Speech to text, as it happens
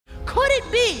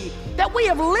see that we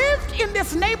have lived in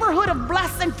this neighborhood of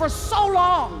blessing for so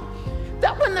long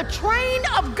that when the train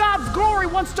of God's glory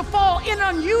wants to fall in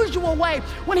an unusual way,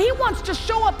 when he wants to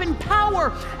show up in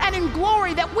power and in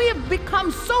glory, that we have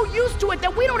become so used to it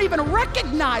that we don't even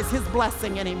recognize his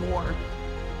blessing anymore.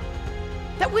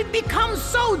 That we've become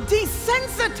so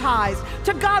desensitized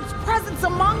to God's presence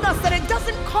among us that it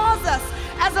doesn't cause us,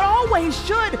 as it always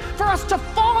should, for us to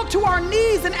fall to our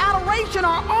knees in adoration,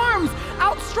 our arms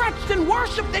outstretched in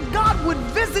worship, that God would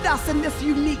visit us in this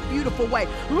unique, beautiful way.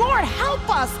 Lord, help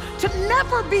us to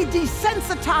never be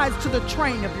desensitized to the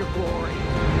train of your glory.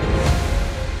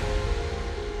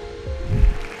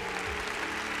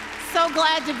 So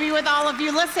glad to be with all of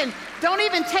you. Listen, don't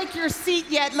even take your seat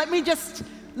yet. Let me just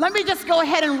go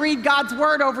ahead and read God's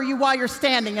word over you while you're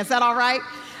standing. Is that all right?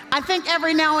 I think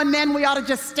every now and then we ought to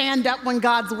just stand up when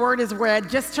God's word is read,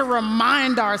 just to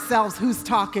remind ourselves who's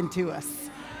talking to us.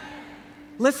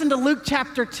 Listen to Luke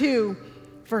chapter 2,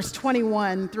 verse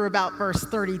 21 through about verse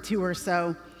 32 or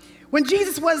so. When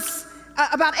Jesus was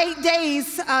about 8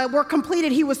 days were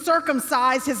completed, he was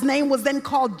circumcised. His name was then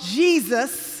called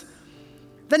Jesus,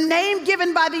 the name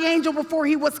given by the angel before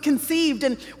he was conceived.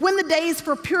 And when the days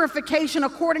for purification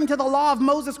according to the law of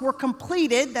Moses were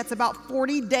completed, that's about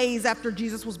 40 days after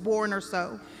Jesus was born or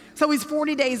so. So he's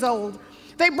 40 days old.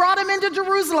 They brought him into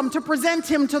Jerusalem to present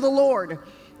him to the Lord.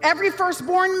 Every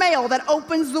firstborn male that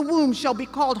opens the womb shall be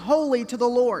called holy to the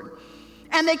Lord.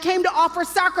 And they came to offer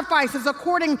sacrifices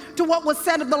according to what was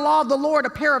said of the law of the Lord, a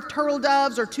pair of turtle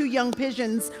doves or 2 young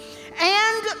pigeons.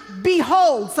 And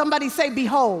behold, somebody say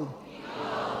behold.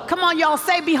 Come on, y'all,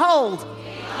 say behold.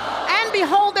 Behold. And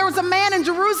behold, there was a man in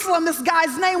Jerusalem. This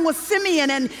guy's name was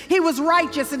Simeon, and he was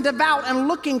righteous and devout and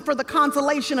looking for the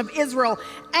consolation of Israel.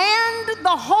 And the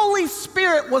Holy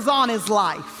Spirit was on his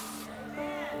life.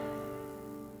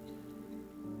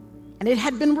 And it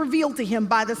had been revealed to him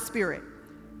by the Spirit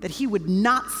that he would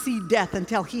not see death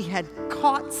until he had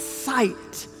caught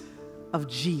sight of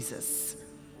Jesus.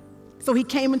 So he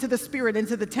came into the Spirit,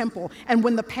 into the temple. And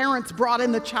when the parents brought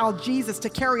in the child Jesus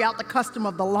to carry out the custom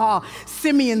of the law,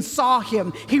 Simeon saw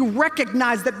him. He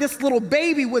recognized that this little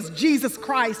baby was Jesus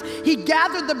Christ. He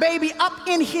gathered the baby up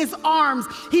in his arms.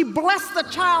 He blessed the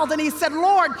child and he said,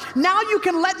 Lord, now you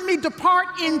can let me depart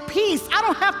in peace. I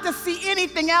don't have to see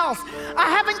anything else.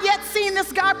 I haven't yet seen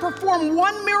this guy perform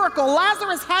one miracle.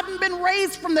 Lazarus hadn't been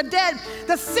raised from the dead.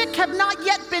 The sick have not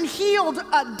yet been healed.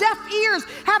 Deaf ears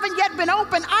haven't yet been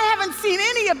opened. I haven't seen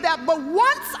any of that, but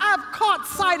once I've caught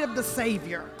sight of the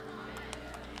Savior,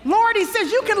 Lord, he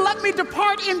says, you can let me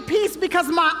depart in peace because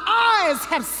my eyes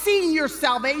have seen your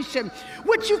salvation,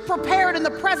 which you've prepared in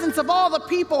the presence of all the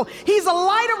people. He's a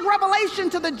light of revelation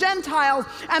to the Gentiles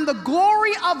and the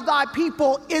glory of thy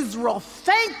people, Israel.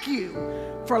 Thank you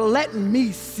for letting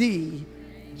me see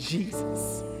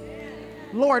Jesus.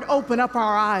 Lord, open up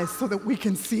our eyes so that we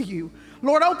can see you.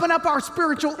 Lord, open up our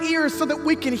spiritual ears so that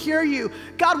we can hear you.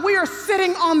 God, we are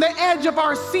sitting on the edge of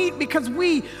our seat because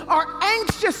we are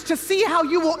anxious to see how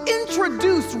you will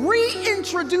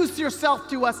reintroduce yourself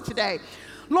to us today.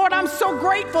 Lord, I'm so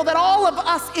grateful that all of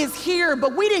us is here,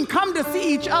 but we didn't come to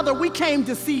see each other. We came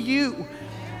to see you.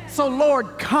 So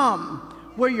Lord, come.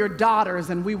 We're your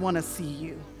daughters and we want to see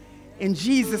you. In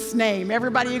Jesus' name.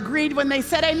 Everybody agreed when they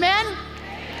said amen?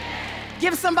 Amen.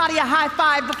 Give somebody a high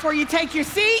five before you take your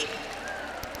seat.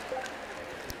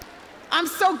 I'm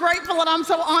so grateful and I'm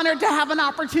so honored to have an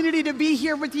opportunity to be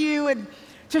here with you and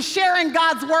to share in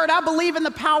God's word. I believe in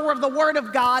the power of the word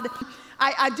of God.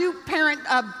 I do parent,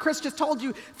 Chris just told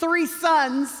you, 3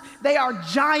 sons. They are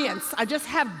giants. I just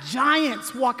have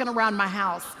giants walking around my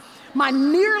house. My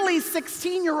nearly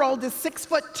 16-year-old is 6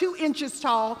 foot 2 inches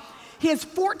tall. His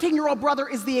 14-year-old brother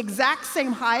is the exact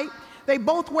same height. They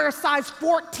both wear size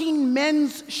 14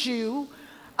 men's shoe.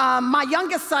 My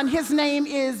youngest son, his name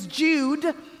is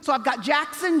Jude. So I've got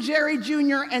Jackson, Jerry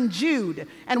Jr., and Jude.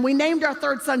 And we named our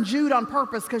 3rd son Jude on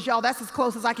purpose because, y'all, that's as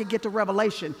close as I could get to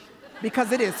Revelation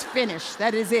because it is finished.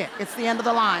 That is it. It's the end of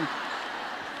the line.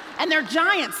 And they're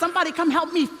giants. Somebody come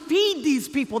help me feed these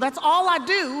people. That's all I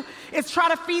do is try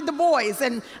to feed the boys.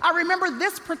 And I remember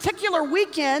this particular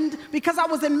weekend, because I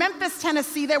was in Memphis,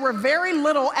 Tennessee, they were very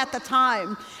little at the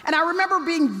time. And I remember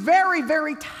being very,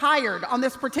 very tired on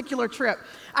this particular trip.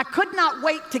 I could not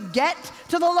wait to get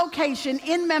to the location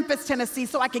in Memphis, Tennessee,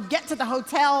 so I could get to the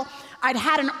hotel. I'd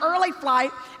had an early flight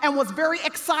and was very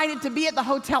excited to be at the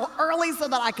hotel early so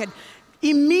that I could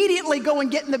immediately go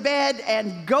and get in the bed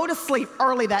and go to sleep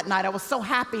early that night. I was so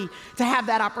happy to have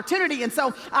that opportunity. And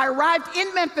so I arrived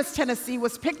in Memphis, Tennessee,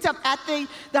 was picked up at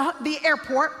the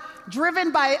airport,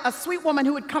 driven by a sweet woman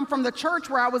who had come from the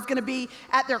church where I was going to be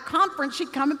at their conference.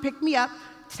 She'd come and pick me up,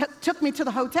 took me to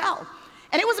the hotel.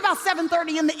 And it was about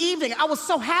 7:30 in the evening. I was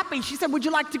so happy. She said, would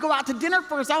you like to go out to dinner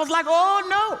first? I was like, oh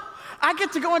no, I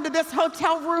get to go into this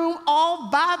hotel room all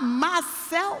by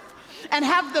myself and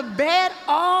have the bed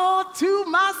all to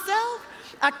myself.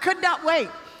 I could not wait.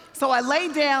 So I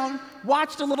laid down,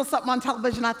 watched a little something on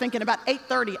television. I think at about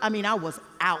 8:30, I was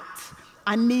out.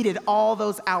 I needed all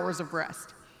those hours of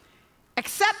rest.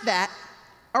 Except that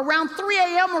around 3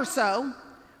 a.m. or so,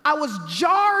 I was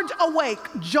jolted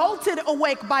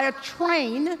awake by a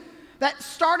train that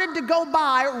started to go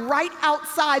by right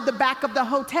outside the back of the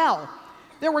hotel.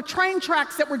 There were train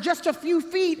tracks that were just a few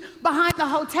feet behind the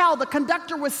hotel. The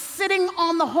conductor was sitting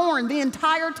on the horn the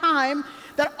entire time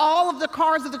that all of the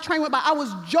cars of the train went by. I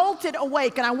was jolted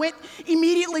awake, and I went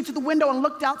immediately to the window and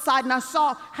looked outside, and I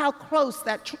saw how close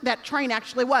that train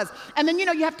actually was. And then, you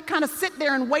have to kind of sit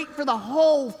there and wait for the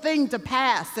whole thing to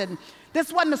pass. And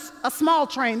this wasn't a small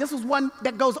train. This was one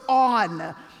that goes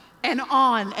on and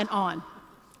on and on.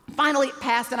 Finally, it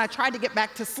passed, and I tried to get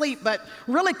back to sleep, but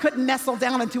really couldn't nestle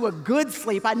down into a good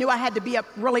sleep. I knew I had to be up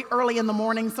really early in the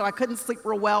morning, so I couldn't sleep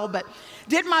real well, but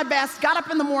did my best. Got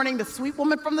up in the morning. The sweet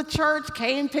woman from the church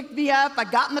came, picked me up. I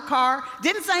got in the car,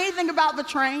 didn't say anything about the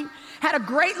train, had a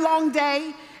great long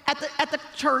day at the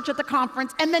church, at the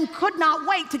conference, and then could not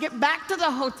wait to get back to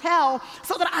the hotel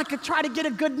so that I could try to get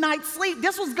a good night's sleep.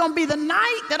 This was going to be the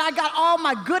night that I got all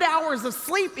my good hours of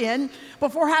sleep in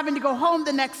before having to go home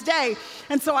the next day.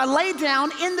 And so I laid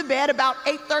down in the bed about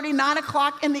 8:30, 9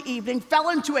 o'clock in the evening,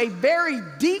 fell into a very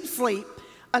deep sleep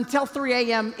until 3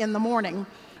 a.m. in the morning,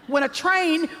 when a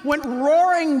train went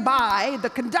roaring by, the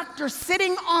conductor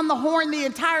sitting on the horn the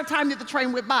entire time that the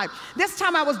train went by. This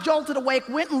time I was jolted awake,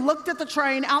 went and looked at the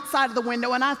train outside of the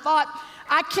window, and I thought,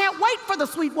 I can't wait for the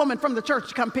sweet woman from the church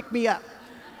to come pick me up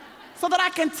so that I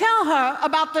can tell her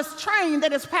about this train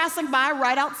that is passing by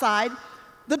right outside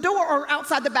the door or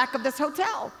outside the back of this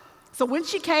hotel. So when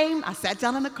she came, I sat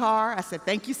down in the car. I said,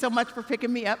 thank you so much for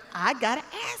picking me up. I got to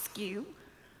ask you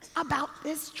about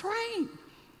this train.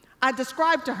 I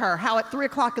described to her how at 3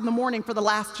 o'clock in the morning for the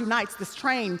last 2 nights, this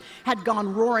train had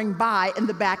gone roaring by in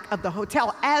the back of the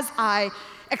hotel. As I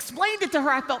explained it to her,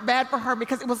 I felt bad for her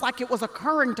because it was like it was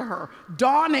occurring to her,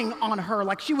 dawning on her,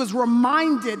 like she was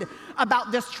reminded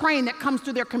about this train that comes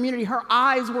through their community. Her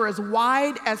eyes were as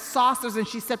wide as saucers, and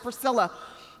she said, Priscilla,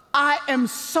 I am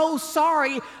so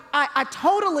sorry. I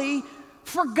totally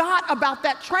forgot about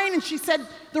that train. And she said,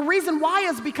 the reason why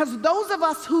is because those of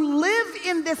us who live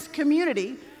in this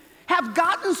community have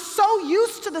gotten so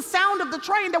used to the sound of the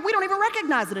train that we don't even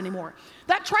recognize it anymore.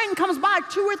 That train comes by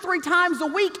 2 or 3 times a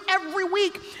week, every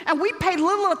week, and we pay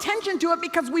little attention to it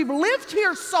because we've lived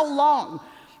here so long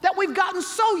that we've gotten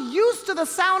so used to the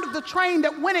sound of the train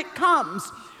that when it comes,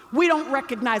 we don't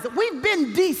recognize it. We've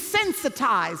been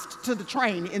desensitized to the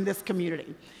train in this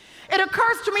community. It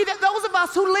occurs to me that those of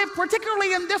us who live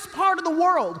particularly in this part of the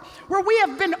world, where we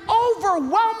have been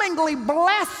overwhelmingly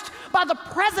blessed by the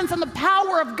presence and the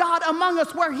power of God among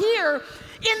us, where here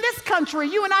in this country,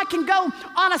 you and I can go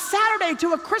on a Saturday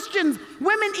to a Christian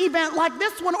women event like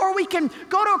this one, or we can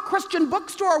go to a Christian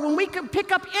bookstore when we can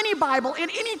pick up any Bible in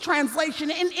any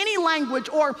translation, in any language,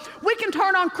 or we can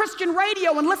turn on Christian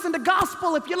radio and listen to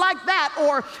gospel if you like that,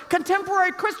 or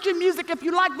contemporary Christian music if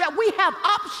you like that. We have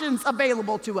options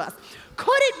available to us.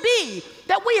 Could it be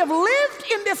that we have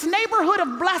lived in this neighborhood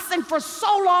of blessing for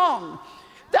so long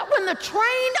that when the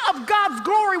train of God's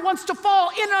glory wants to fall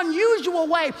in an unusual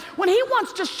way, when he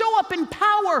wants to show up in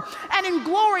power and in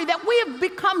glory, that we have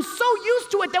become so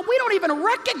used to it that we don't even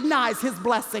recognize his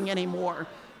blessing anymore?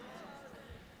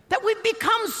 That we've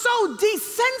become so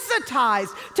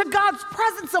desensitized to God's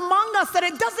presence among us that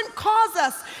it doesn't cause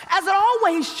us, as it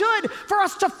always should, for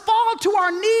us to fall to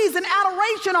our knees in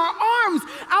adoration, our arms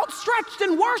outstretched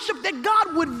in worship, that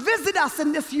God would visit us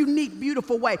in this unique,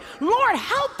 beautiful way. Lord,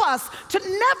 help us to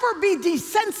never be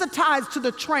desensitized to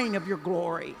the train of your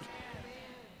glory.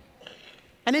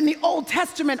 And in the Old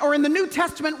Testament, or in the New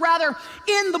Testament rather,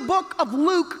 in the book of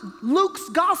Luke, Luke's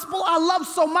gospel I love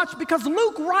so much because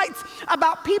Luke writes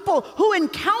about people who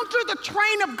encounter the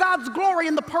train of God's glory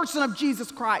in the person of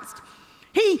Jesus Christ.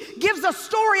 He gives us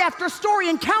story after story,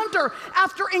 encounter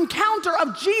after encounter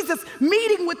of Jesus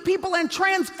meeting with people and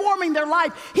transforming their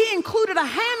life. He included a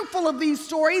handful of these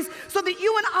stories so that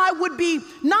you and I would be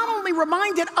not only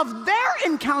reminded of their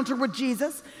encounter with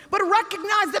Jesus, but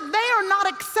recognize that they are not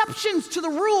exceptions to the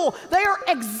rule. They are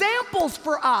examples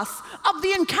for us of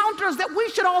the encounters that we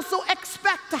should also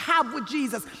expect to have with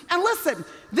Jesus. And listen,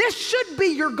 this should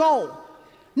be your goal.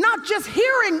 Not just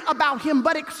hearing about him,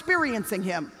 but experiencing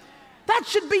him. That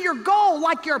should be your goal,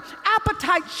 like your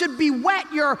appetite should be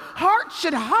whet. Your heart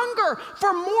should hunger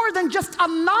for more than just a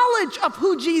knowledge of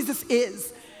who Jesus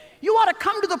is. You ought to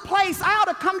come to the place, I ought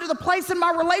to come to the place in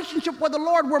my relationship with the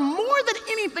Lord where more than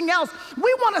anything else,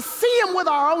 we want to see him with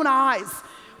our own eyes.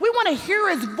 We want to hear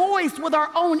his voice with our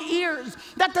own ears.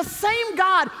 That the same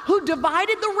God who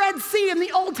divided the Red Sea in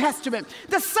the Old Testament,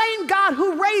 the same God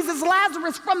who raises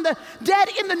Lazarus from the dead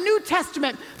in the New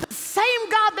Testament, the same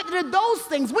God that did those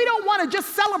things, we don't want to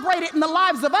just celebrate it in the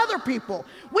lives of other people.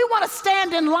 We want to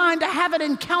stand in line to have an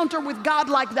encounter with God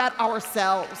like that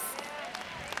ourselves.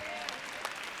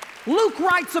 Luke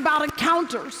writes about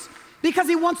encounters because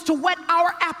he wants to whet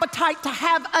our appetite to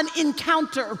have an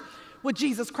encounter with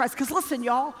Jesus Christ. Because listen,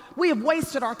 y'all, we have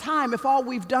wasted our time if all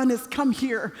we've done is come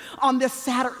here on this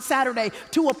Saturday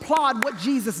to applaud what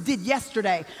Jesus did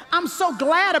yesterday. I'm so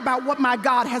glad about what my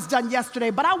God has done yesterday,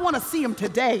 but I want to see him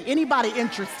today. Anybody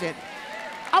interested?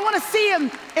 I want to see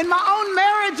him in my own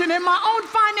marriage and in my own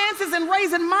finances and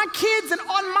raising my kids and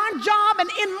on my job and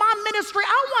in my ministry.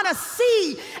 I want to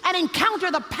see and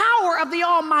encounter the power of the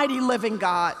almighty living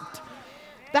God.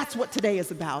 That's what today is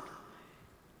about.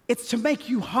 It's to make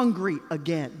you hungry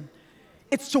again.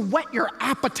 It's to whet your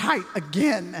appetite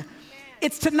again.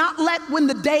 It's to not let when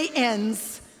the day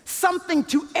ends, something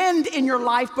to end in your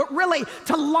life, but really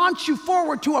to launch you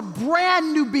forward to a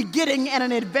brand new beginning and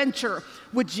an adventure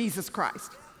with Jesus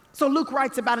Christ. So Luke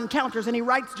writes about encounters, and he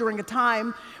writes during a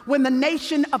time when the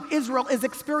nation of Israel is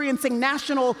experiencing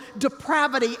national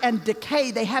depravity and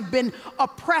decay. They have been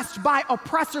oppressed by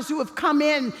oppressors who have come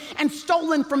in and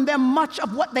stolen from them much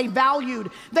of what they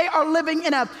valued. They are living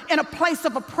in a place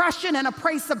of oppression and a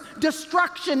place of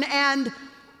destruction, and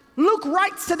Luke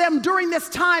writes to them during this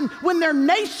time when their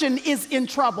nation is in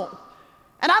trouble.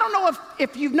 And I don't know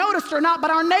if you've noticed or not,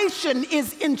 but our nation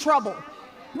is in trouble.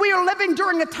 We are living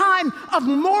during a time of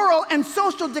moral and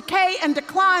social decay and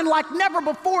decline like never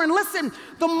before. And listen,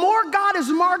 the more God is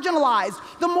marginalized,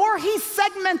 the more he's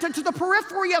segmented to the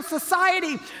periphery of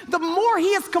society, the more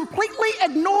he is completely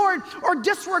ignored or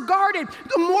disregarded,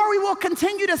 the more we will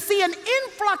continue to see an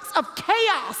influx of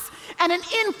chaos and an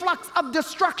influx of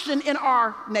destruction in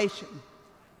our nation.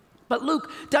 But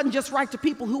Luke doesn't just write to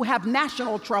people who have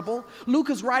national trouble. Luke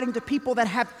is writing to people that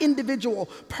have individual,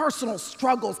 personal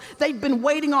struggles. They've been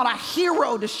waiting on a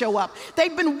hero to show up.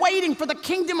 They've been waiting for the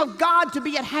kingdom of God to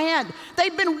be at hand.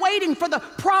 They've been waiting for the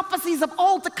prophecies of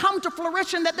old to come to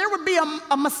fruition, that there would be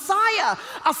a Messiah,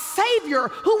 a Savior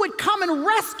who would come and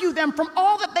rescue them from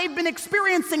all that they've been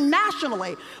experiencing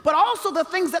nationally, but also the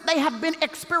things that they have been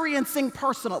experiencing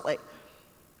personally.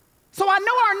 So I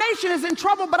know our nation is in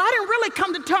trouble, but I didn't really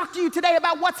come to talk to you today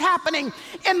about what's happening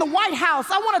in the White House.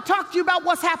 I want to talk to you about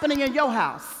what's happening in your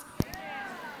house.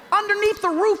 Underneath the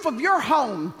roof of your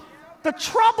home, the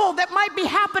trouble that might be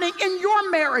happening in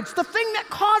your marriage, the thing that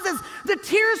causes the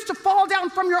tears to fall down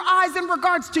from your eyes in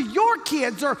regards to your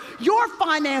kids or your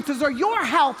finances or your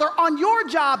health or on your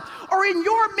job or in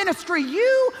your ministry.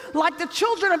 You, like the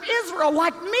children of Israel,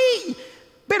 like me,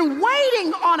 been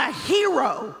waiting on a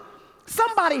hero.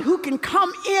 Somebody who can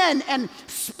come in and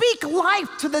speak life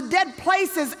to the dead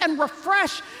places and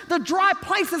refresh the dry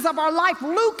places of our life.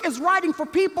 Luke is writing for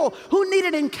people who need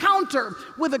an encounter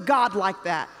with a God like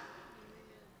that.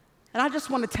 And I just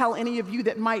want to tell any of you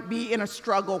that might be in a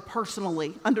struggle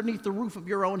personally underneath the roof of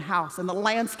your own house and the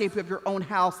landscape of your own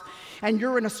house, and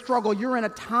you're in a struggle, you're in a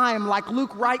time like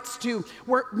Luke writes to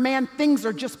where, man, things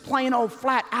are just plain old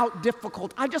flat out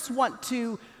difficult. I just want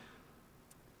to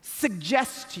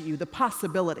suggest to you the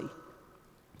possibility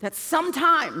that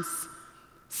sometimes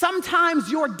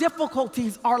your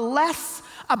difficulties are less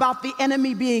about the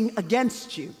enemy being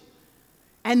against you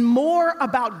and more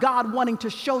about God wanting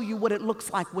to show you what it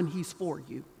looks like when he's for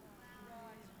you.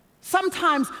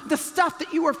 Sometimes the stuff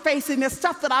that you are facing, the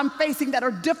stuff that I'm facing that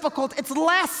are difficult, it's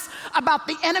less about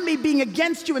the enemy being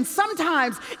against you. And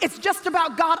sometimes it's just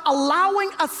about God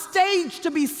allowing a stage to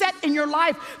be set in your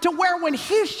life to where when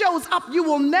he shows up, you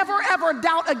will never ever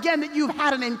doubt again that you've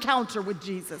had an encounter with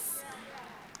Jesus.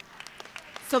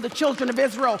 So the children of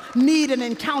Israel need an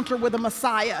encounter with a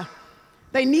Messiah.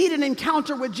 They need an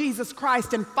encounter with Jesus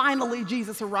Christ, and finally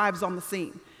Jesus arrives on the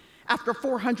scene. After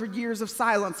 400 years of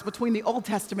silence between the Old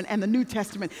Testament and the New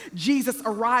Testament, Jesus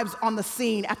arrives on the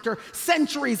scene. After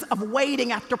centuries of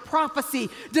waiting, after prophecy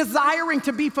desiring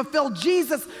to be fulfilled,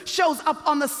 Jesus shows up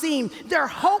on the scene. Their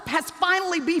hope has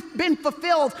finally been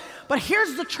fulfilled. But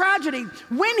here's the tragedy.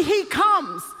 When he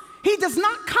comes, he does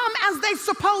not come as they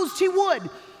supposed he would.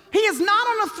 He is not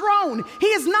on a throne. He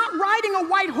is not riding a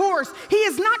white horse. He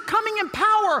is not coming in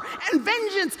power and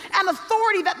vengeance and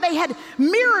authority that they had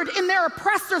mirrored in their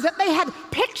oppressors, that they had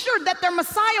pictured that their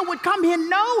Messiah would come in.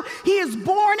 No, he is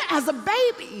born as a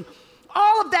baby.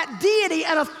 All of that deity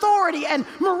and authority and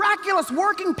miraculous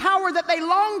working power that they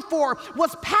longed for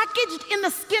was packaged in the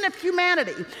skin of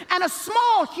humanity, and a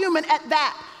small human at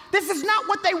that. This is not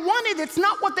what they wanted. It's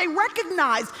not what they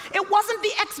recognized. It wasn't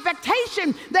the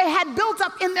expectation they had built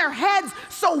up in their heads.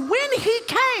 So when he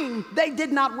came, they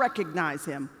did not recognize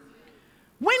him.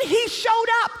 When he showed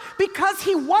up, because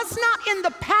he was not in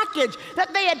the package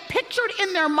that they had pictured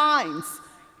in their minds,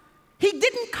 he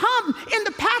didn't come in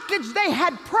the package they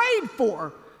had prayed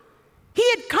for. He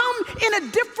had come in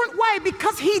a different way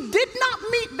because he did not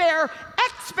meet their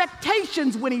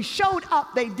expectations. When he showed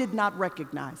up, they did not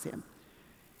recognize him.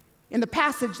 In the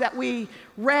passage that we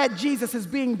read, Jesus is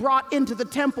being brought into the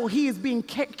temple. He is being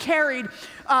carried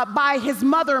by his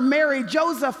mother, Mary.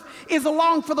 Joseph is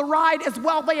along for the ride as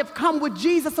well. They have come with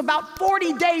Jesus, about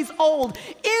 40 days old,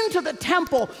 into the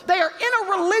temple. They are in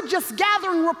a religious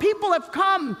gathering where people have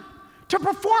come to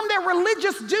perform their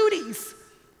religious duties.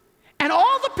 And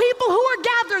all the people who are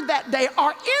gathered that day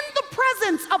are in the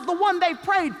presence of the one they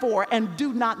prayed for and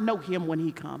do not know him when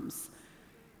he comes.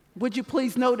 Would you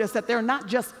please notice that they're not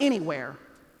just anywhere,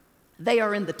 they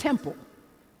are in the temple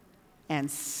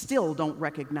and still don't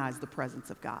recognize the presence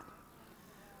of God.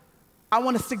 I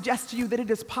want to suggest to you that it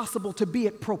is possible to be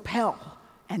at Propel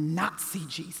and not see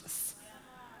Jesus.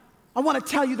 I want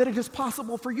to tell you that it is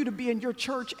possible for you to be in your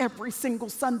church every single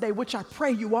Sunday, which I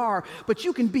pray you are, but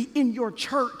you can be in your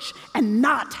church and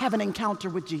not have an encounter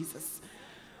with Jesus.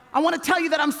 I want to tell you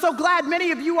that I'm so glad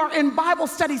many of you are in Bible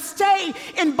study. Stay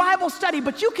in Bible study,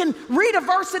 but you can read a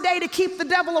verse a day to keep the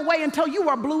devil away until you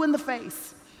are blue in the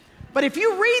face. But if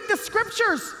you read the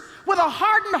scriptures with a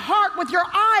hardened heart, with your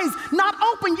eyes not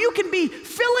open, you can be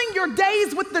filling your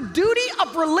days with the duty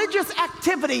of religious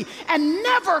activity and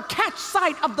never catch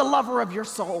sight of the lover of your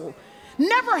soul.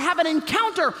 Never have an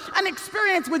encounter, an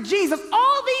experience with Jesus.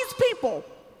 All these people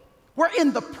were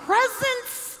in the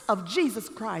presence of Jesus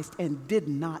Christ and did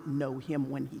not know him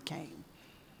when he came.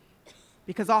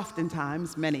 Because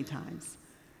oftentimes, many times,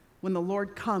 when the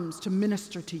Lord comes to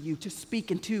minister to you, to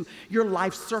speak into your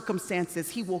life circumstances,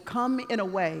 he will come in a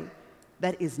way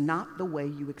that is not the way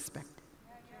you expected.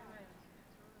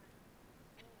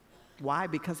 Why?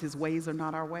 Because his ways are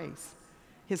not our ways.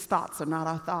 His thoughts are not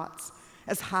our thoughts.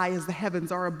 As high as the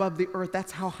heavens are above the earth,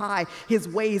 that's how high his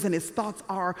ways and his thoughts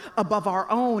are above our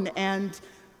own. And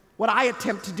what I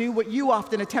attempt to do, what you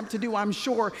often attempt to do, I'm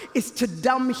sure, is to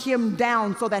dumb him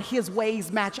down so that his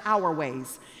ways match our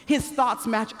ways. His thoughts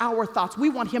match our thoughts. We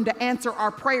want him to answer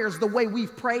our prayers the way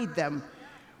we've prayed them.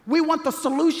 We want the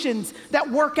solutions that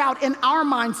work out in our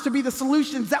minds to be the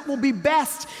solutions that will be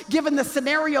best given the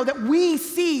scenario that we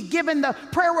see, given the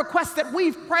prayer requests that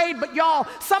we've prayed. But y'all,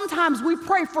 sometimes we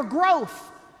pray for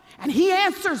growth and he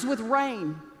answers with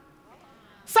rain.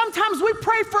 Sometimes we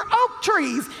pray for oak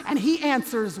trees and he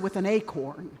answers with an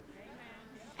acorn.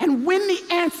 And when the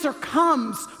answer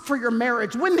comes for your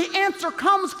marriage, when the answer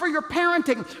comes for your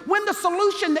parenting, when the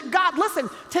solution that God, listen,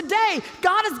 today,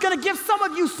 God is going to give some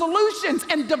of you solutions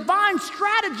and divine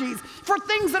strategies for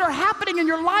things that are happening in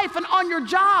your life and on your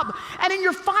job and in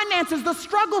your finances, the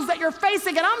struggles that you're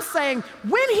facing. And I'm saying,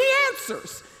 when he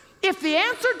answers, if the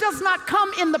answer does not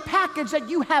come in the package that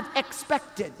you have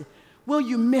expected, will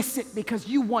you miss it because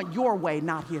you want your way,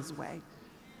 not his way?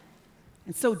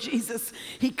 And so Jesus,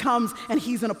 he comes and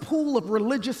he's in a pool of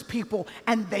religious people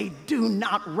and they do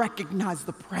not recognize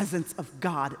the presence of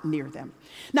God near them.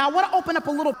 Now, I want to open up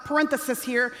a little parenthesis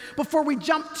here before we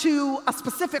jump to a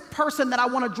specific person that I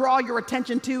want to draw your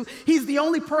attention to. He's the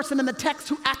only person in the text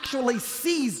who actually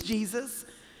sees Jesus.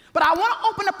 But I want to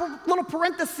open up a little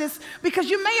parenthesis because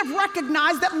you may have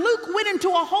recognized that Luke went into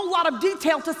a whole lot of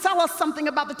detail to tell us something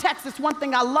about the text. It's one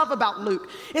thing I love about Luke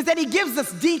is that he gives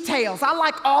us details. I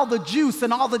like all the juice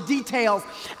and all the details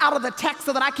out of the text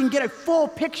so that I can get a full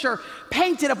picture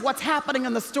painted of what's happening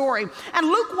in the story. And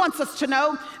Luke wants us to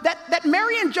know that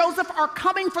Mary and Joseph are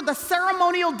coming for the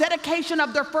ceremonial dedication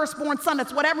of their firstborn son.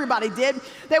 It's what everybody did.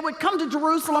 They would come to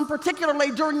Jerusalem,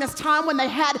 particularly during this time when they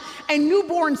had a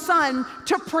newborn son,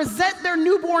 to present their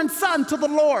newborn son to the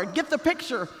Lord. Get the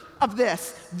picture of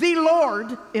this. The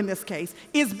Lord, in this case,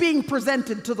 is being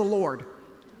presented to the Lord.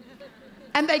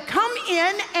 And they come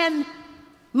in and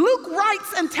Luke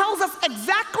writes and tells us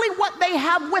exactly what they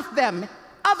have with them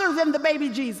other than the baby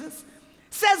Jesus.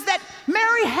 Says that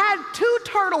Mary had 2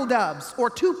 turtle doves or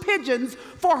 2 pigeons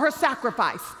for her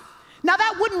sacrifice. Now,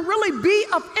 that wouldn't really be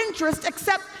of interest,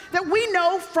 except that we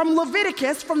know from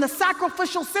Leviticus, from the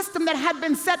sacrificial system that had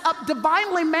been set up,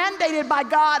 divinely mandated by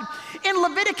God in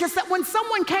Leviticus, that when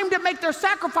someone came to make their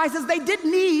sacrifices, they did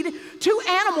need 2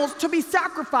 animals to be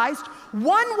sacrificed.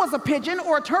 One was a pigeon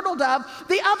or a turtle dove.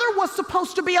 The other was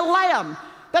supposed to be a lamb,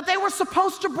 that they were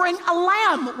supposed to bring a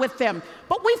lamb with them.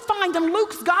 But we find in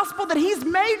Luke's gospel that he's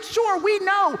made sure we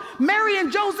know Mary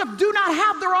and Joseph do not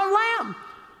have their own lamb.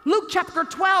 Luke chapter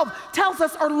 12 tells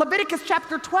us, or Leviticus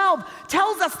chapter 12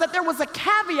 tells us that there was a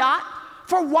caveat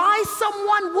for why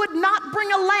someone would not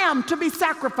bring a lamb to be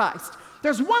sacrificed.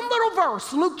 There's one little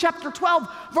verse, Luke chapter 12,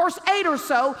 verse 8 or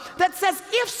so, that says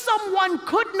if someone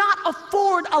could not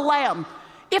afford a lamb,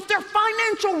 if their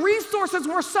financial resources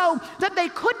were so that they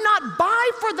could not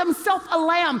buy for themselves a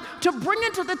lamb to bring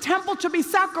into the temple to be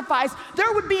sacrificed,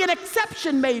 there would be an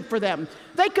exception made for them.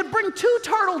 They could bring 2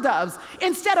 turtle doves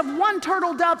instead of 1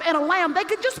 turtle dove and a lamb. They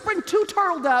could just bring 2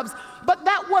 turtle doves, but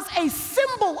that was a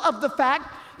symbol of the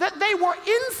fact that they were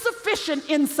insufficient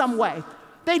in some way.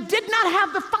 They did not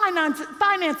have the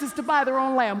finances to buy their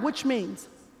own lamb, which means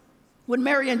when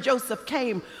Mary and Joseph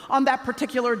came on that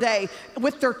particular day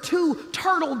with their 2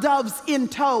 turtle doves in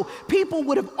tow, people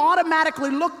would have automatically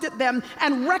looked at them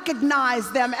and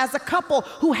recognized them as a couple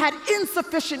who had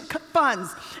insufficient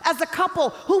funds, as a couple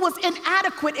who was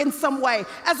inadequate in some way,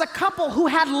 as a couple who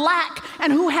had lack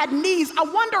and who had needs. I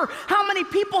wonder how many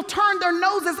people turned their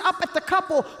noses up at the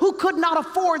couple who could not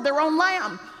afford their own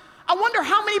lamb. I wonder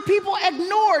how many people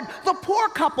ignored the poor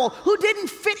couple who didn't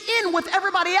fit in with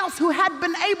everybody else who had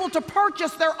been able to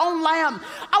purchase their own lamb.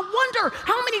 I wonder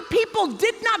how many people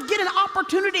did not get an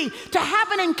opportunity to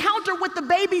have an encounter with the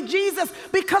baby Jesus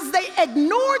because they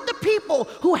ignored the people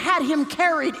who had him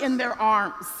carried in their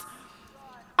arms.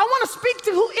 I want to speak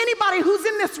to anybody who's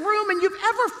in this room and you've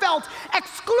ever felt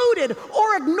excluded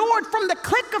or ignored from the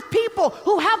clique of people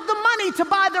who have the money to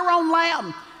buy their own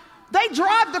lamb. They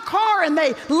drive the car and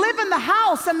they live in the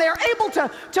house and they're able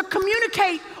to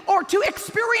communicate or to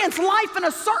experience life in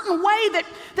a certain way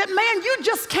that man, you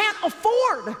just can't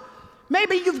afford.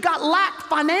 Maybe you've got lack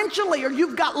financially, or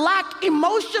you've got lack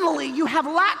emotionally, you have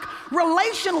lack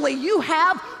relationally, you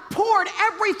have poured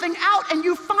everything out and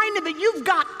you find that you've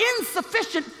got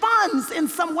insufficient funds in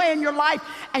some way in your life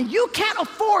and you can't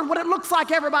afford what it looks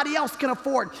like everybody else can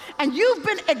afford. And you've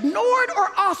been ignored or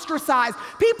ostracized.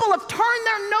 People have turned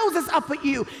their noses up at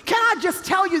you. Can I just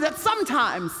tell you that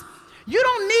sometimes you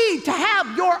don't need to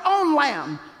have your own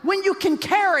lamb when you can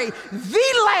carry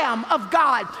the Lamb of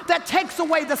God that takes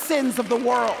away the sins of the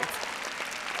world.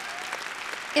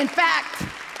 In fact,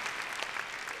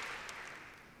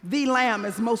 the Lamb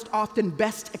is most often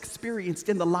best experienced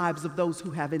in the lives of those who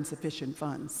have insufficient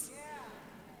funds.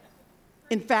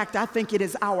 In fact, I think it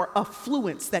is our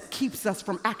affluence that keeps us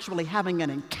from actually having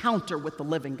an encounter with the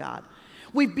living God.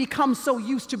 We've become so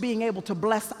used to being able to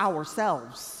bless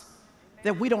ourselves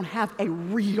that we don't have a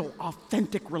real,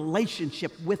 authentic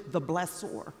relationship with the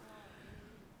blessor.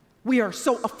 We are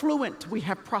so affluent, we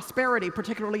have prosperity,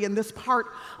 particularly in this part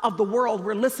of the world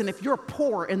where, listen, if you're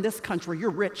poor in this country, you're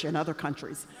rich in other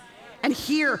countries. And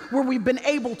here, where we've been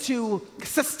able to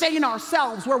sustain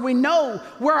ourselves, where we know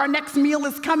where our next meal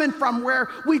is coming from, where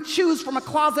we choose from a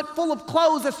closet full of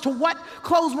clothes as to what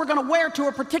clothes we're gonna wear to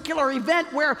a particular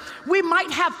event, where we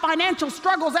might have financial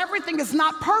struggles, everything is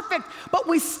not perfect, but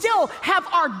we still have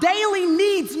our daily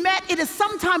needs met. It is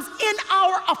sometimes in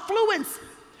our affluence,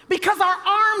 because our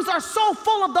arms are so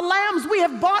full of the lambs we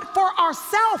have bought for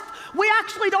ourselves. We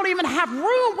actually don't even have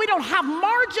room. We don't have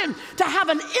margin to have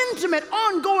an intimate,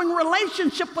 ongoing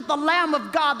relationship with the Lamb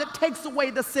of God that takes away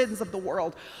the sins of the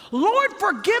world. Lord,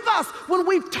 forgive us when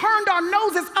we've turned our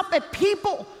noses up at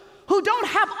people who don't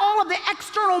have all of the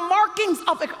external markings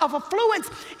of affluence.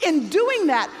 In doing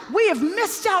that, we have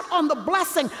missed out on the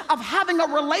blessing of having a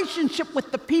relationship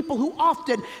with the people who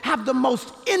often have the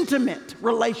most intimate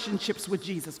relationships with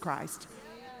Jesus Christ.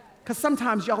 Because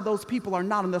sometimes, y'all, those people are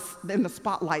not in the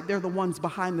spotlight. They're the ones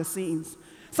behind the scenes.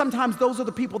 Sometimes those are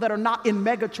the people that are not in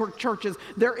mega churches.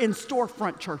 They're in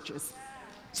storefront churches.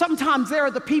 Sometimes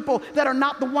they're the people that are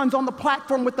not the ones on the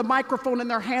platform with the microphone in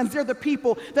their hands. They're the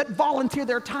people that volunteer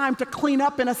their time to clean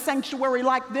up in a sanctuary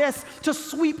like this, to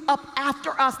sweep up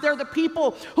after us. They're the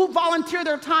people who volunteer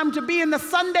their time to be in the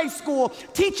Sunday school,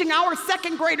 teaching our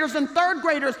second graders and third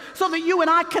graders so that you and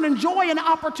I can enjoy an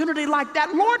opportunity like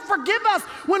that. Lord, forgive us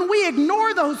when we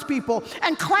ignore those people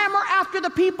and clamor after the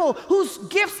people whose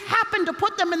gifts happen to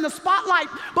put them in the spotlight,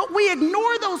 but we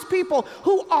ignore those people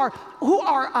who are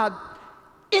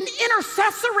in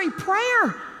intercessory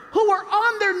prayer, who are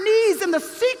on their knees sees in the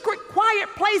secret, quiet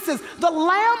places the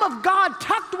Lamb of God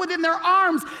tucked within their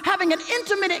arms, having an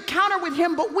intimate encounter with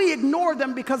him, but we ignore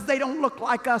them because they don't look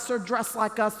like us or dress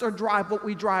like us or drive what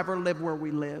we drive or live where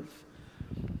we live.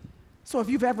 So if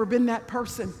you've ever been that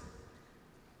person,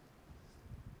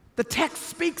 the text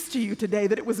speaks to you today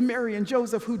that it was Mary and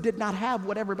Joseph who did not have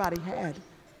what everybody had,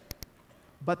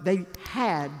 but they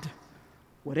had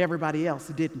what everybody else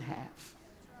didn't have.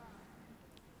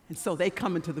 And so they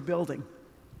come into the building.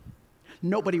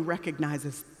 Nobody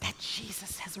recognizes that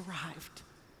Jesus has arrived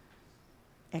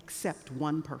except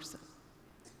one person.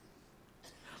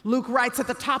 Luke writes at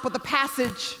the top of the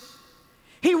passage,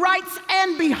 he writes,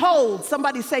 and behold.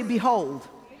 Somebody say, behold.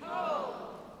 Behold.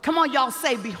 Come on, y'all,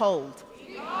 say, behold.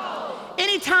 Behold.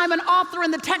 Anytime an author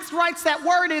in the text writes that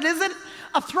word, it isn't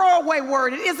a throwaway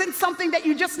word. It isn't something that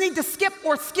you just need to skip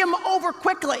or skim over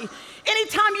quickly.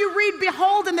 Anytime you read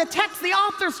behold in the text, the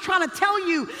author's trying to tell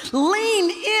you, lean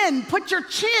in, put your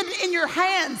chin in your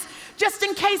hands, just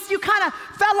in case you kind of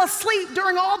fell asleep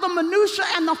during all the minutia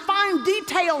and the fine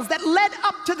details that led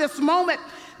up to this moment.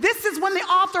 This is when the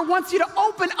author wants you to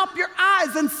open up your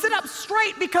eyes and sit up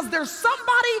straight, because there's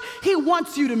somebody he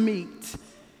wants you to meet.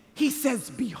 He says,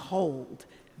 behold,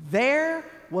 there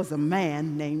was a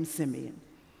man named Simeon.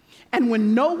 And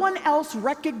when no one else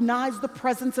recognized the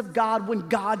presence of God when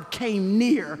God came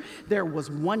near, there was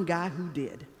one guy who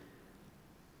did.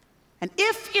 And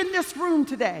if in this room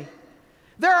today,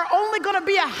 there are only going to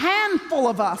be a handful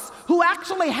of us who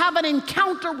actually have an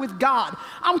encounter with God.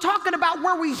 I'm talking about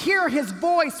where we hear his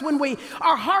voice, when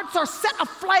our hearts are set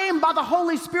aflame by the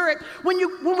Holy Spirit, when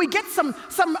we get some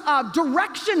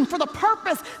direction for the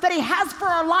purpose that he has for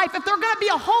our life. If there are going to be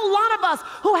a whole lot of us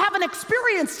who have an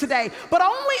experience today, but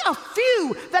only a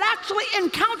few that actually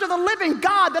encounter the living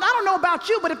God, that I don't know about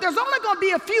you, but if there's only going to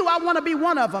be a few, I want to be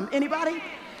one of them. Anybody?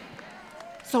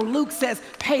 So Luke says,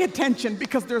 pay attention,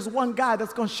 because there's one guy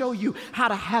that's going to show you how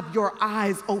to have your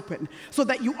eyes open so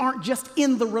that you aren't just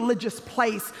in the religious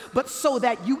place, but so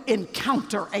that you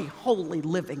encounter a holy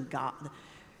living God.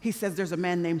 He says there's a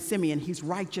man named Simeon. He's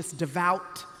righteous,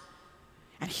 devout,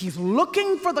 and he's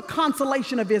looking for the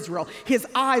consolation of Israel. His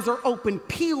eyes are open,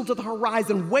 peeled to the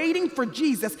horizon, waiting for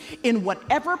Jesus in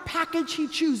whatever package he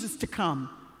chooses to come,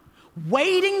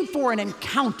 waiting for an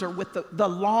encounter with the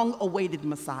long-awaited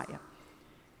Messiah.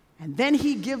 And then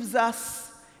he gives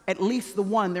us at least the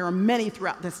one, there are many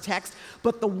throughout this text,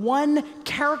 but the one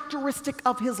characteristic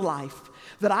of his life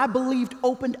that I believed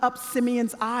opened up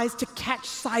Simeon's eyes to catch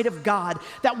sight of God,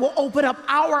 that will open up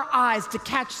our eyes to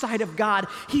catch sight of God.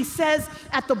 He says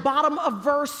at the bottom of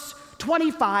verse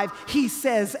 25, he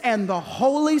says, and the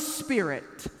Holy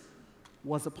Spirit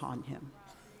was upon him.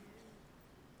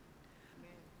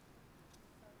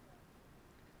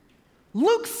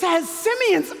 Luke says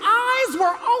Simeon's eyes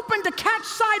were open to catch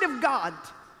sight of God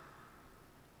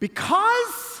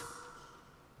because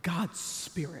God's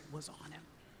Spirit was on him.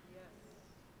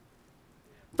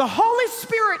 The Holy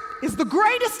Spirit is the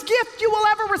greatest gift you will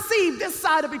ever receive this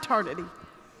side of eternity.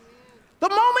 The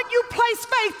moment you place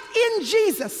faith in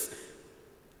Jesus,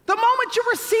 the moment you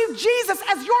receive Jesus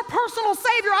as your personal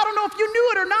Savior, I don't know if you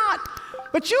knew it or not,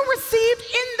 but you received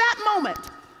in that moment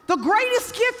the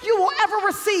greatest gift you will ever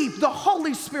receive, the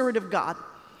Holy Spirit of God.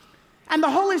 And the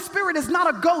Holy Spirit is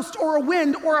not a ghost or a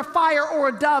wind or a fire or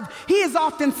a dove. He is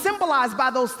often symbolized by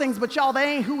those things, but y'all, that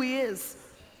ain't who he is.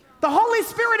 The Holy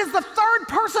Spirit is the third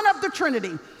person of the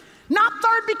Trinity. Not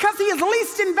third because he is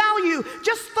least in value,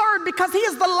 just third because he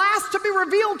is the last to be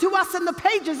revealed to us in the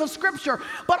pages of Scripture.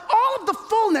 But all of the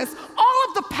fullness, all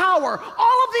of the power,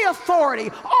 all of the authority,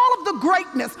 all of the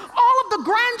greatness, all of the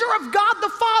grandeur of God the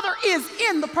Father is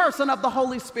in the person of the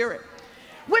Holy Spirit.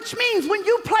 Which means when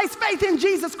you place faith in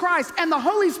Jesus Christ and the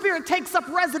Holy Spirit takes up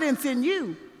residence in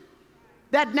you,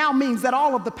 that now means that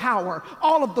all of the power,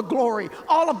 all of the glory,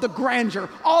 all of the grandeur,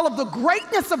 all of the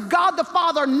greatness of God the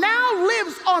Father now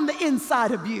lives on the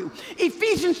inside of you.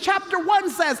 Ephesians chapter 1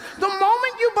 says, the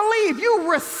moment you believe,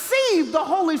 you receive the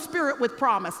Holy Spirit with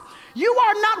promise. You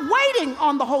are not waiting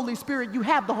on the Holy Spirit. You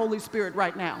have the Holy Spirit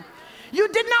right now. You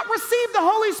did not receive the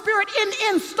Holy Spirit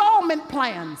in installment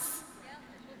plans.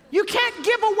 You can't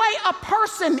give away a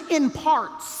person in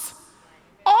parts.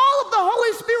 All of the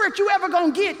Holy Spirit you ever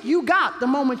gonna get, you got the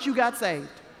moment you got saved.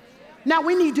 Now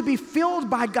we need to be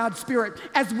filled by God's Spirit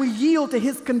as we yield to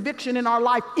his conviction in our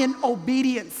life in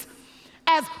obedience.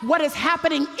 As what is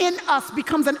happening in us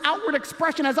becomes an outward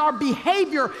expression, as our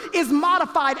behavior is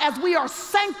modified, as we are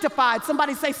sanctified.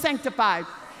 Somebody say sanctified.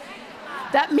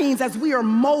 That means as we are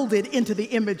molded into the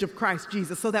image of Christ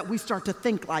Jesus so that we start to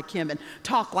think like him and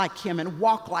talk like him and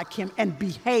walk like him and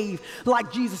behave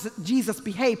like Jesus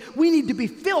behaved, we need to be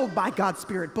filled by God's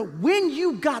Spirit. But when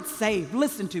you got saved,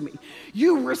 listen to me,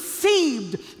 you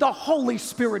received the Holy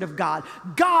Spirit of God.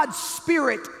 God's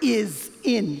Spirit is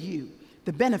in you.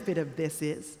 The benefit of this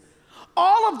is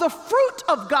all of the fruit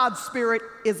of God's Spirit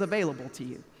is available to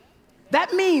you.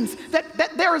 That means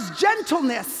that there is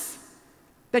gentleness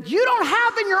that you don't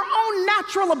have in your own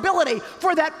natural ability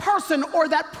for that person or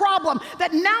that problem,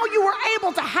 that now you are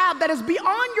able to have, that is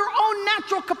beyond your own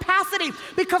natural capacity,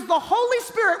 because the Holy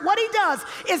Spirit, what he does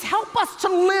is help us to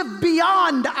live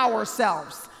beyond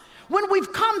ourselves. When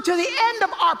we've come to the end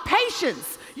of our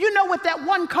patience, you know, with that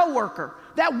one coworker,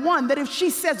 that one that if she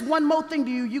says one more thing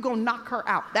to you, you're gonna knock her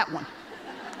out, that one.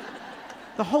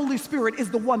 The Holy Spirit is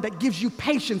the one that gives you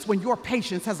patience when your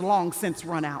patience has long since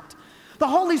run out. The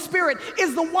Holy Spirit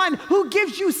is the one who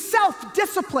gives you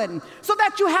self-discipline so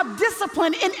that you have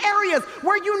discipline in areas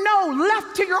where you know,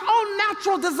 left to your own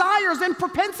natural desires and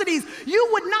propensities, you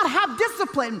would not have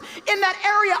discipline. In that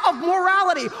area of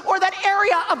morality or that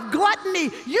area of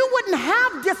gluttony, you wouldn't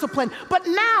have discipline. But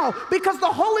now, because the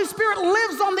Holy Spirit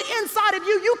lives on the inside of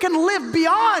you, you can live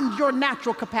beyond your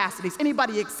natural capacities.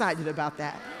 Anybody excited about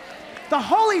that? The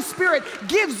Holy Spirit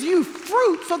gives you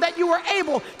fruit so that you are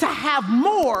able to have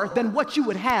more than what you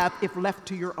would have if left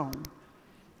to your own.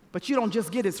 But you don't just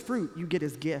get his fruit, you get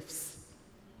his gifts.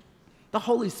 The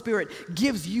Holy Spirit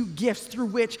gives you gifts through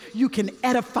which you can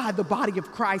edify the body of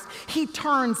Christ. He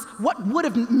turns what would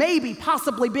have maybe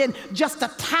possibly been just a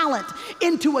talent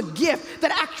into a gift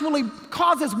that actually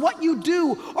causes what you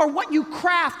do or what you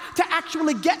craft to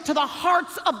actually get to the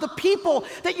hearts of the people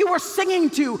that you are singing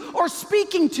to or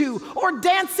speaking to or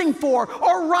dancing for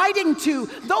or writing to.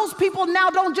 Those people now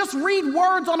don't just read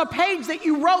words on a page that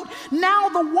you wrote. Now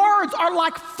the words are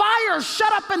like fire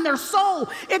shut up in their soul.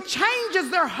 It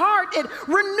changes their heart. It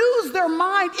renews their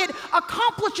mind. It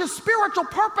accomplishes spiritual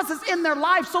purposes in their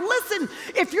life. So listen,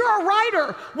 if you're a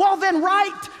writer, well then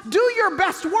write, do your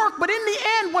best work. But in the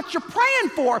end, what you're praying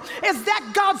for is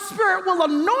that God's Spirit will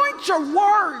anoint your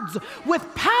words with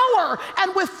power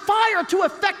and with fire to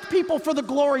affect people for the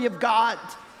glory of God.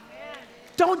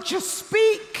 Don't just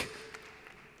speak.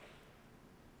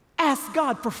 Ask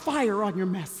God for fire on your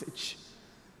message.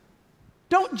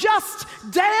 Don't just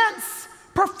dance.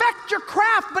 Perfect your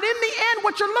craft, but in the end,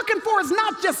 what you're looking for is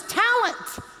not just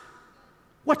talent.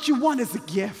 What you want is a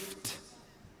gift.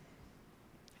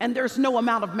 And there's no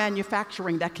amount of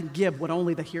manufacturing that can give what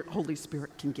only the Holy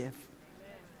Spirit can give.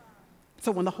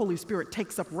 So when the Holy Spirit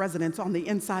takes up residence on the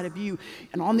inside of you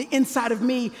and on the inside of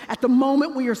me, at the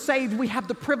moment we are saved, we have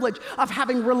the privilege of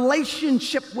having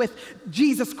relationship with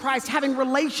Jesus Christ, having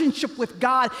relationship with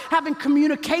God, having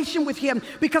communication with him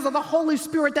because of the Holy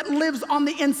Spirit that lives on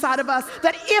the inside of us.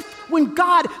 That if when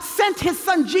God sent his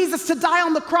son Jesus to die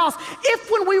on the cross, if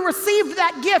when we received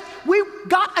that gift, we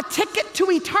got a ticket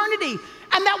to eternity,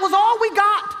 and that was all we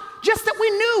got. Just that we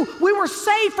knew we were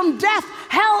saved from death,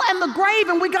 hell, and the grave,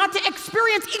 and we got to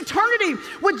experience eternity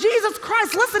with Jesus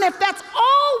Christ. Listen, if that's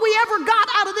all we ever got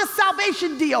out of this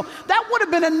salvation deal, that would have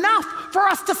been enough for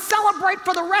us to celebrate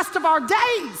for the rest of our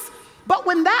days. But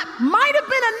when that might have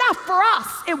been enough for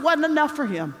us, it wasn't enough for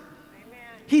him.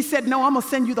 He said, no, I'm going to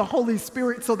send you the Holy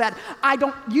Spirit so that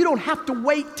you don't have to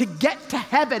wait to get to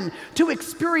heaven to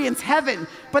experience heaven,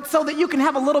 but so that you can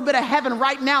have a little bit of heaven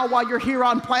right now while you're here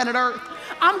on planet Earth.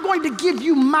 I'm going to give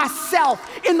you myself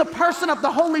in the person of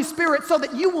the Holy Spirit so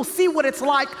that you will see what it's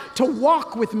like to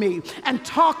walk with me and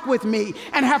talk with me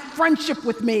and have friendship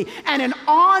with me and an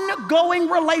ongoing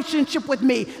relationship with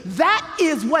me. That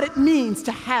is what it means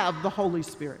to have the Holy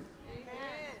Spirit. Amen.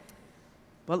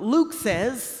 But Luke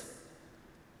says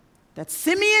that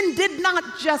Simeon did not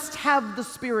just have the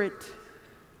Spirit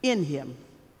in him.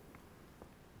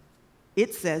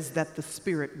 It says that the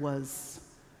Spirit was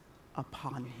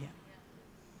upon him.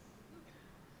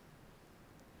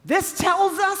 This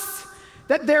tells us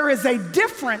that there is a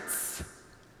difference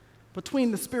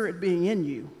between the Spirit being in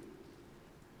you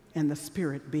and the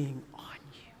Spirit being on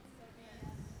you.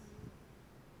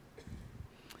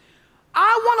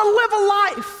 I want to live a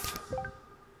life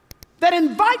that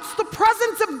invites the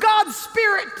presence of God's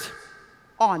Spirit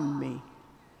on me.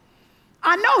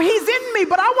 I know he's in me,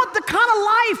 but I want the kind of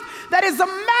life that is a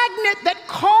magnet that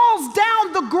calls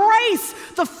down the grace,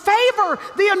 the favor,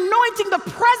 the anointing, the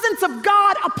presence of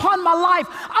God upon my life.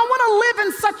 I want to live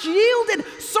in such yielded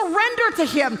surrender to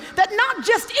him that not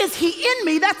just is he in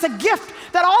me, that's a gift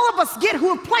that all of us get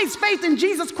who have placed faith in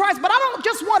Jesus Christ, but I don't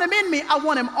just want him in me, I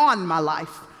want him on my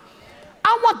life.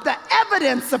 I want the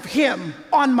evidence of him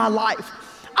on my life.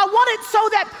 I I want it so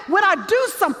that when I do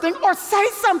something or say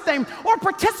something or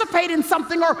participate in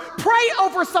something or pray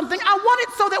over something, I want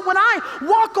it so that when I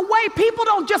walk away, people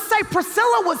don't just say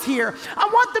Priscilla was here. I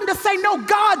want them to say, no,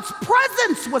 God's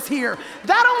presence was here.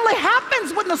 That only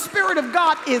happens when the Spirit of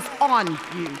God is on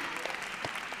you.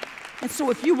 And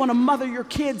so if you want to mother your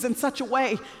kids in such a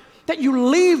way that you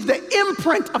leave the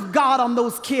imprint of God on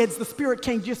those kids, the Spirit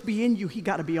can't just be in you, He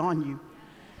got to be on you.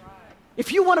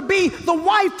 If you want to be the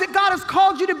wife that God has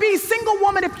called you to be, single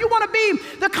woman, if you want to be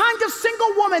the kind of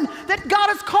single woman that God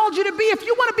has called you to be, if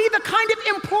you want to be the kind of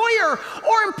employer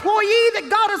or employee that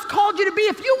God has called you to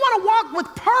be, if you want to walk with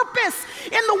purpose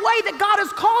in the way that God has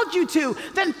called you to,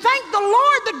 then thank the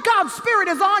Lord that God's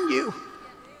Spirit is on you.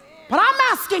 But I'm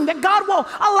asking that God will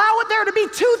allow it there to be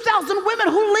 2,000 women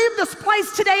who leave this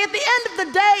place today at the end of the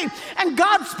day, and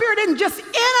God's Spirit isn't just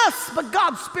in us, but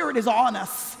God's Spirit is on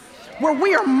us, where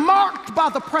we are marked by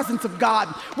the presence of God,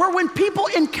 where when people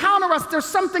encounter us, there's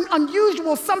something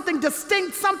unusual, something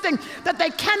distinct, something that they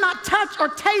cannot touch or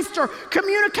taste or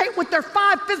communicate with their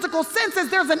 5 physical senses.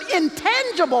 There's an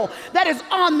intangible that is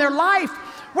on their life,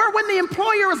 where when the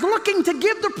employer is looking to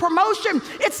give the promotion,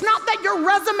 it's not that your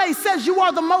resume says you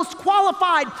are the most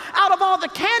qualified out of all the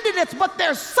candidates, but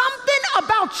there's something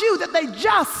about you that they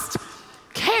just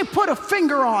can't put a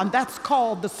finger on. That's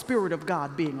called the Spirit of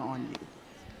God being on you.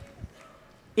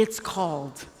 It's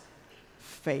called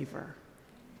favor.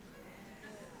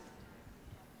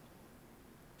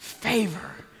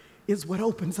 Favor is what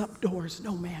opens up doors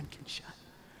no man can shut.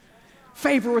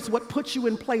 Favor is what puts you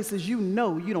in places you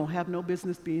know you don't have no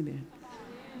business being in.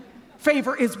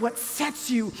 Favor is what sets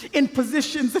you in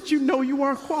positions that you know you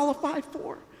aren't qualified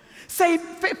for.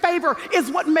 Favor is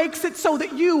what makes it so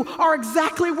that you are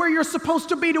exactly where you're supposed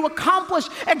to be to accomplish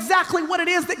exactly what it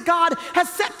is that God has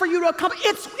set for you to accomplish.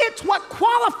 It's what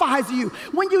qualifies you.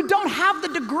 When you don't have the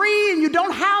degree and you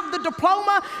don't have the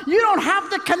diploma, you don't have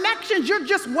the connections, you're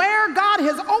just where God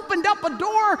has opened up a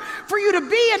door for you to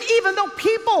be. And even though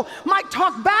people might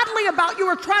talk badly about you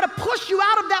or try to push you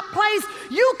out of that place,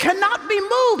 you cannot be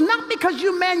moved, not because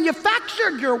you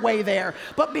manufactured your way there,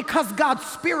 but because God's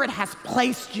Spirit has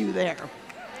placed you there.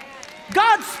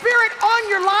 God's Spirit on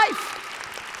your life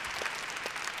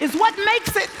is what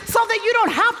makes it so that you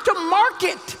don't have to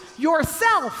market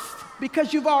yourself,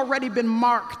 because you've already been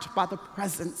marked by the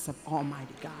presence of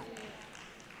Almighty God.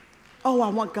 Oh, I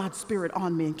want God's Spirit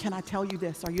on me. And can I tell you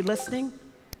this? Are you listening?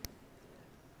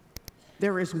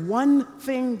 There is one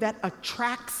thing that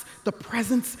attracts the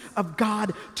presence of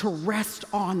God to rest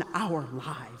on our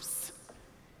lives,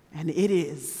 and it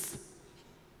is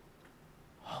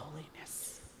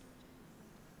holiness.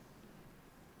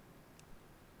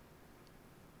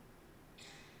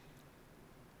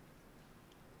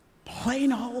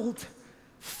 Plain old,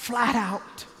 flat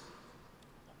out,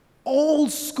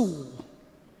 old school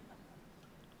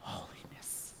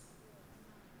holiness.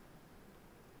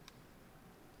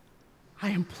 I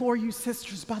implore you,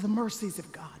 sisters, by the mercies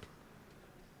of God,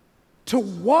 to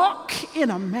walk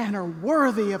in a manner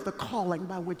worthy of the calling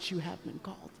by which you have been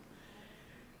called.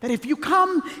 That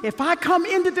if I come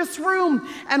into this room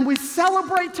and we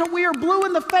celebrate till we are blue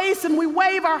in the face and we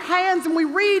wave our hands and we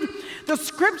read the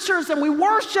scriptures and we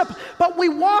worship, but we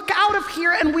walk out of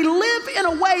here and we live in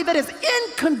a way that is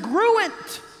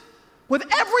incongruent with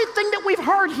everything that we've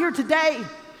heard here today,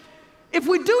 if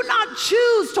we do not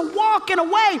choose to walk in a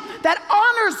way that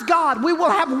honors God, we will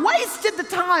have wasted the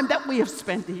time that we have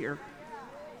spent here.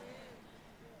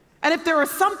 And if there is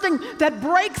something that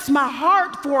breaks my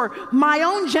heart for my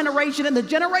own generation and the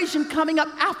generation coming up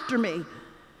after me,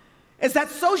 is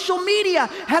that social media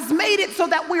has made it so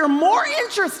that we are more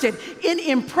interested in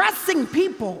impressing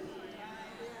people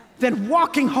than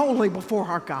walking holy before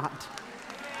our God.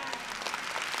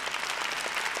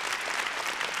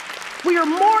 We are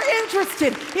more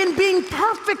interested in being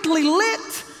perfectly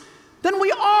lit than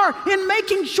we are in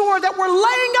making sure that we're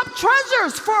laying up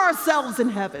treasures for ourselves in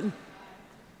heaven.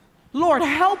 Lord,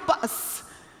 help us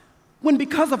when,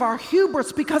 because of our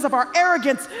hubris, because of our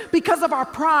arrogance, because of our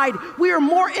pride, we are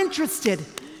more interested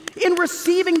in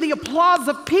receiving the applause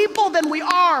of people than we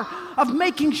are of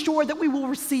making sure that we will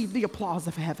receive the applause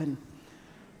of heaven.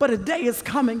 But a day is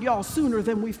coming, y'all, sooner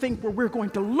than we think, where we're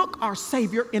going to look our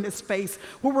Savior in his face,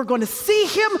 where we're going to see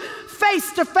him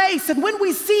face to face. And when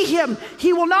we see him,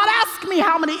 he will not ask me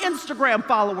how many Instagram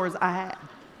followers I had.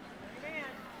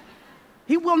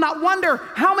 He will not wonder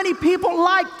how many people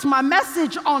liked my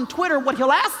message on Twitter. What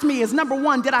he'll ask me is, number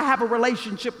one, did I have a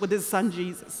relationship with his son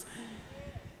Jesus?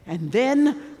 And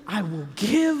then I will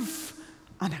give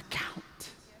an account.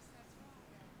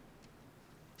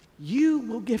 You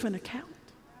will give an account.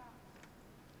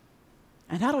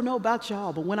 And I don't know about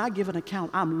y'all, but when I give an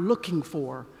account, I'm looking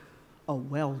for a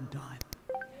well done.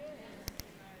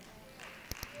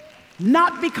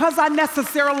 Not because I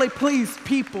necessarily please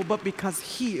people, but because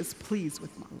he is pleased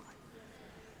with my life.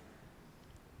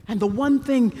 And the one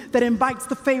thing that invites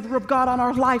the favor of God on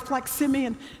our life, like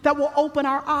Simeon, that will open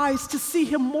our eyes to see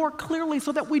him more clearly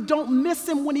so that we don't miss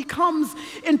him when he comes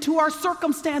into our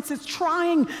circumstances,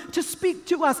 trying to speak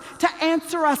to us, to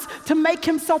answer us, to make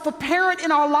himself apparent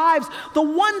in our lives. The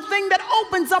one thing that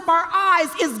opens up our eyes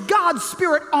is God's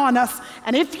Spirit on us.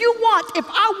 And if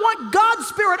I want God's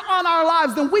Spirit on our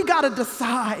lives, then we got to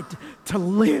decide to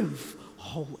live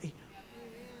holy.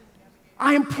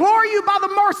 I implore you by the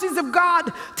mercies of God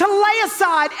to lay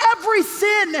aside every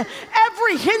sin,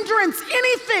 every hindrance,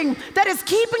 anything that is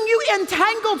keeping you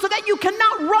entangled so that you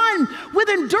cannot run with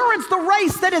endurance the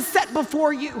race that is set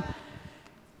before you.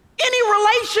 Any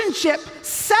relationship,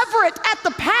 sever it at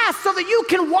the pass so that you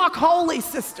can walk holy,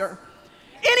 sister.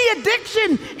 Any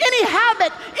addiction, any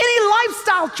habit, any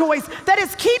lifestyle choice that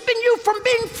is keeping you from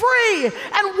being free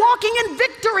and walking in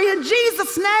victory in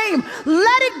Jesus' name,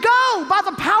 let it go by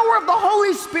the power of the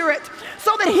Holy Spirit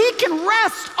so that he can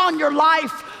rest on your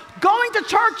life. Going to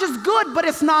church is good, but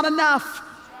it's not enough.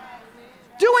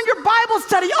 Doing your Bible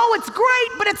study, it's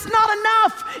great, but it's not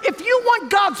enough. If you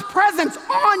want God's presence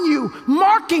on you,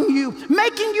 marking you,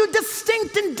 making you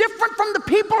distinct and different from the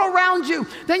people around you,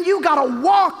 then you got to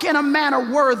walk in a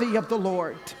manner worthy of the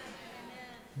Lord.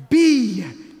 Be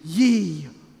ye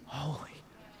holy.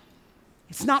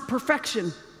 It's not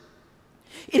perfection.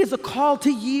 It is a call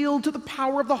to yield to the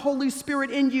power of the Holy Spirit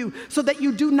in you so that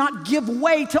you do not give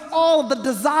way to all the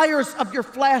desires of your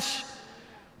flesh.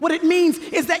 What it means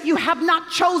is that you have not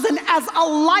chosen as a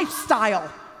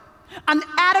lifestyle, an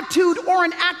attitude or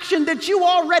an action that you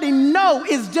already know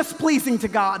is displeasing to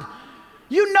God.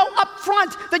 You know up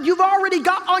front that you've already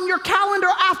got on your calendar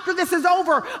after this is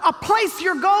over a place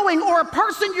you're going or a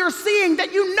person you're seeing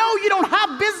that you know you don't have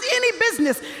any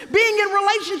business being in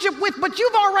relationship with, but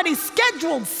you've already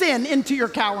scheduled sin into your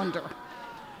calendar.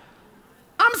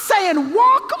 I'm saying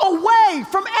walk away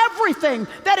from everything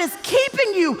that is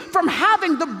keeping you from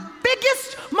having the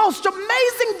biggest, most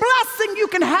amazing blessing you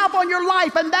can have on your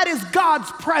life, and that is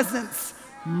God's presence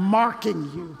marking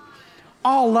you,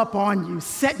 all up on you,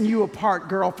 setting you apart,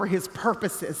 girl, for his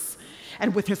purposes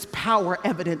and with his power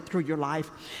evident through your life.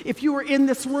 If you are in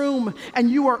this room and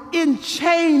you are in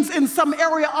chains in some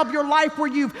area of your life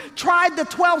where you've tried the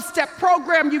 12-step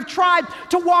program, you've tried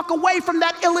to walk away from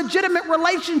that illegitimate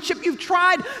relationship, you've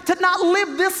tried to not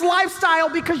live this lifestyle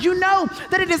because you know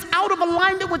that it is out of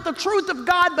alignment with the truth of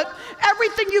God, but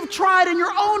everything you've tried in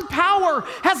your own power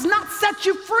has not set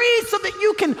you free so that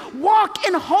you can walk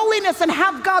in holiness and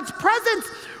have God's presence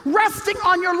resting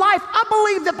on your life. I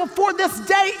believe that before this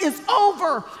day is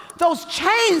over, those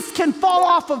chains can fall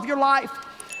off of your life.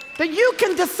 That you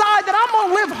can decide that I'm going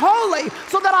to live holy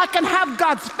so that I can have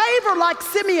God's favor like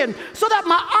Simeon, so that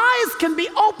my eyes can be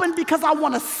open because I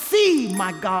want to see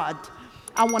my God.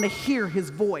 I want to hear his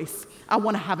voice. I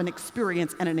want to have an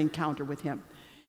experience and an encounter with him.